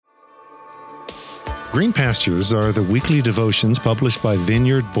Green Pastures are the weekly devotions published by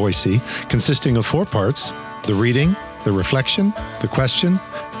Vineyard Boise, consisting of 4 parts: the reading, the reflection, the question,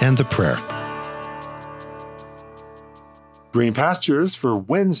 and the prayer. Green Pastures for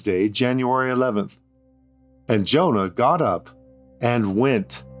Wednesday, January 11th. And Jonah got up and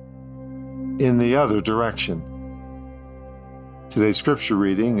went in the other direction. Today's scripture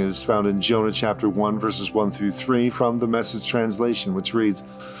reading is found in Jonah chapter 1, verses 1 through 3 from the Message translation, which reads,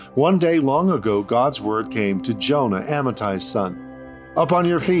 "One day long ago, God's word came to Jonah, Amittai's son. Up on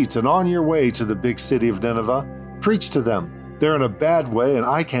your feet and on your way to the big city of Nineveh. Preach to them. They're in a bad way and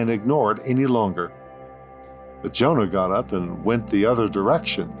I can't ignore it any longer." But Jonah got up and went the other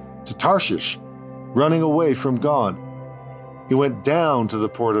direction, to Tarshish, running away from God. He went down to the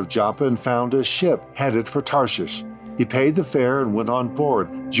port of Joppa and found a ship headed for Tarshish. He paid the fare and went on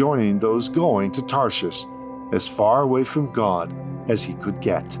board, joining those going to Tarshish, as far away from God as he could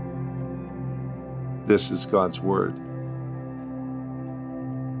get. This is God's word.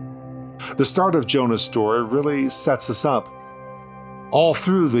 The start of Jonah's story really sets us up. All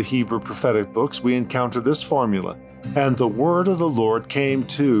through the Hebrew prophetic books, we encounter this formula. And the word of the Lord came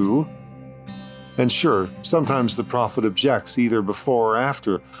to... And sure, sometimes the prophet objects either before or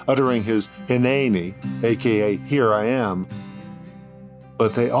after, uttering his Hineni, aka here I am.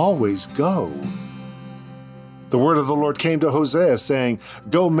 But they always go. The word of the Lord came to Hosea saying,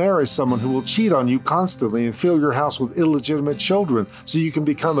 "Go marry someone who will cheat on you constantly and fill your house with illegitimate children so you can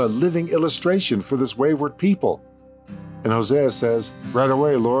become a living illustration for this wayward people." And Hosea says, "Right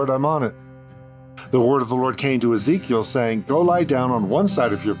away, Lord, I'm on it." The word of the Lord came to Ezekiel saying, "Go lie down on one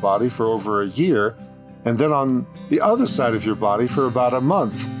side of your body for over a year, and then on the other side of your body for about a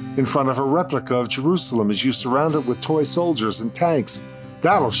month, in front of a replica of Jerusalem as you surround it with toy soldiers and tanks.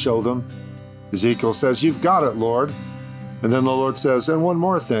 That'll show them." Ezekiel says, "You've got it, Lord." And then the Lord says, "And one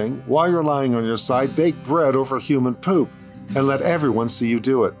more thing, while you're lying on your side, bake bread over human poop, and let everyone see you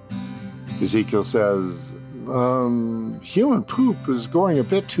do it." Ezekiel says, "Human poop is going a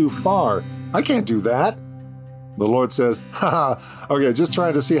bit too far. I can't do that." The Lord says, "Okay, just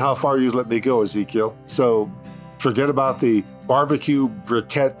trying to see how far you let me go, Ezekiel. So forget about the barbecue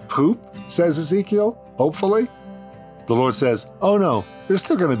briquette poop," says Ezekiel, hopefully. The Lord says, "Oh no, there's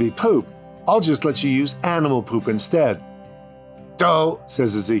still going to be poop. I'll just let you use animal poop instead." "Doh,"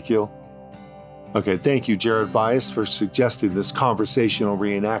 says Ezekiel. Okay, thank you, Jared Bias, for suggesting this conversational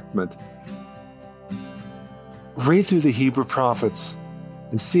reenactment. Read through the Hebrew prophets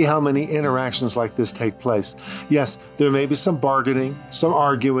and see how many interactions like this take place. Yes, there may be some bargaining, some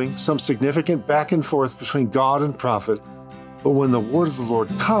arguing, some significant back and forth between God and prophet, but when the word of the Lord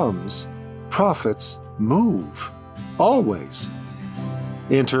comes, prophets move. Always.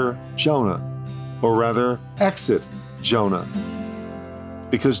 Enter Jonah, or rather, exit Jonah.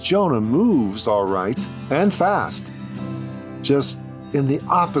 Because Jonah moves all right and fast, just in the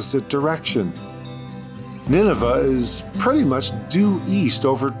opposite direction. Nineveh is pretty much due east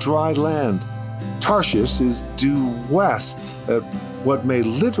over dry land. Tarshish is due west at what may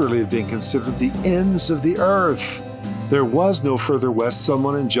literally have been considered the ends of the earth. There was no further west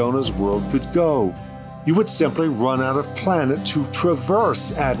someone in Jonah's world could go. You would simply run out of planet to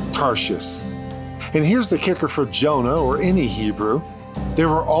traverse at Tarshish. And here's the kicker for Jonah or any Hebrew. They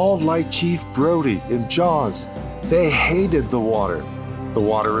were all like Chief Brody in Jaws. They hated the water. The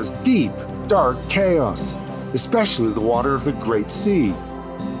water is deep, dark chaos, especially the water of the Great Sea.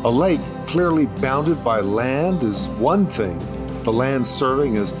 A lake clearly bounded by land is one thing, the land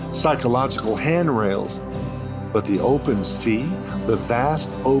serving as psychological handrails. But the open sea, the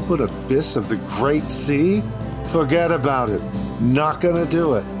vast open abyss of the Great Sea, forget about it. Not gonna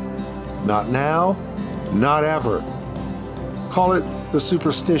do it. Not now, not ever. Call it the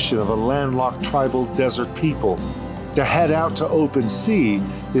superstition of a landlocked tribal desert people. To head out to open sea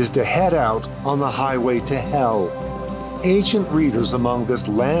is to head out on the highway to hell. Ancient readers among this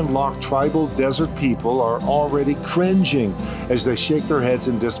landlocked tribal desert people are already cringing as they shake their heads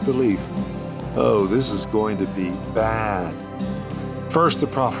in disbelief. Oh, this is going to be bad. First, the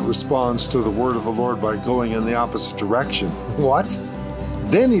prophet responds to the word of the Lord by going in the opposite direction. What?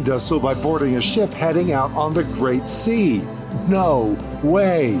 Then he does so by boarding a ship heading out on the Great Sea. No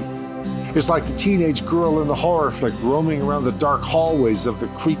way! It's like the teenage girl in the horror flick roaming around the dark hallways of the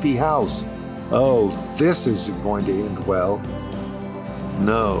creepy house. Oh, this isn't going to end well.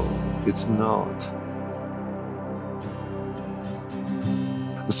 No, it's not.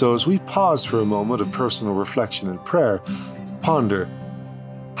 So as we pause for a moment of personal reflection and prayer, ponder,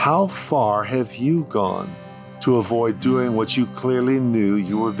 how far have you gone to avoid doing what you clearly knew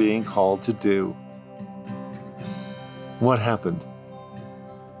you were being called to do? What happened?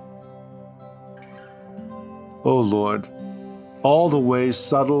 O Lord, all the ways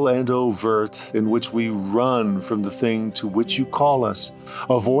subtle and overt in which we run from the thing to which you call us,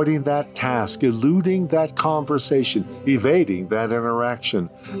 avoiding that task, eluding that conversation, evading that interaction,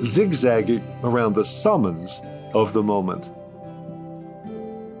 zigzagging around the summons of the moment.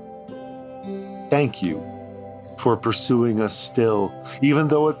 Thank you for pursuing us still, even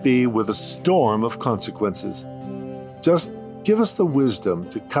though it be with a storm of consequences. Just give us the wisdom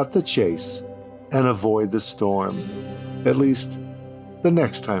to cut the chase and avoid the storm, at least the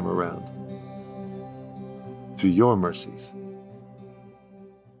next time around. Through your mercies.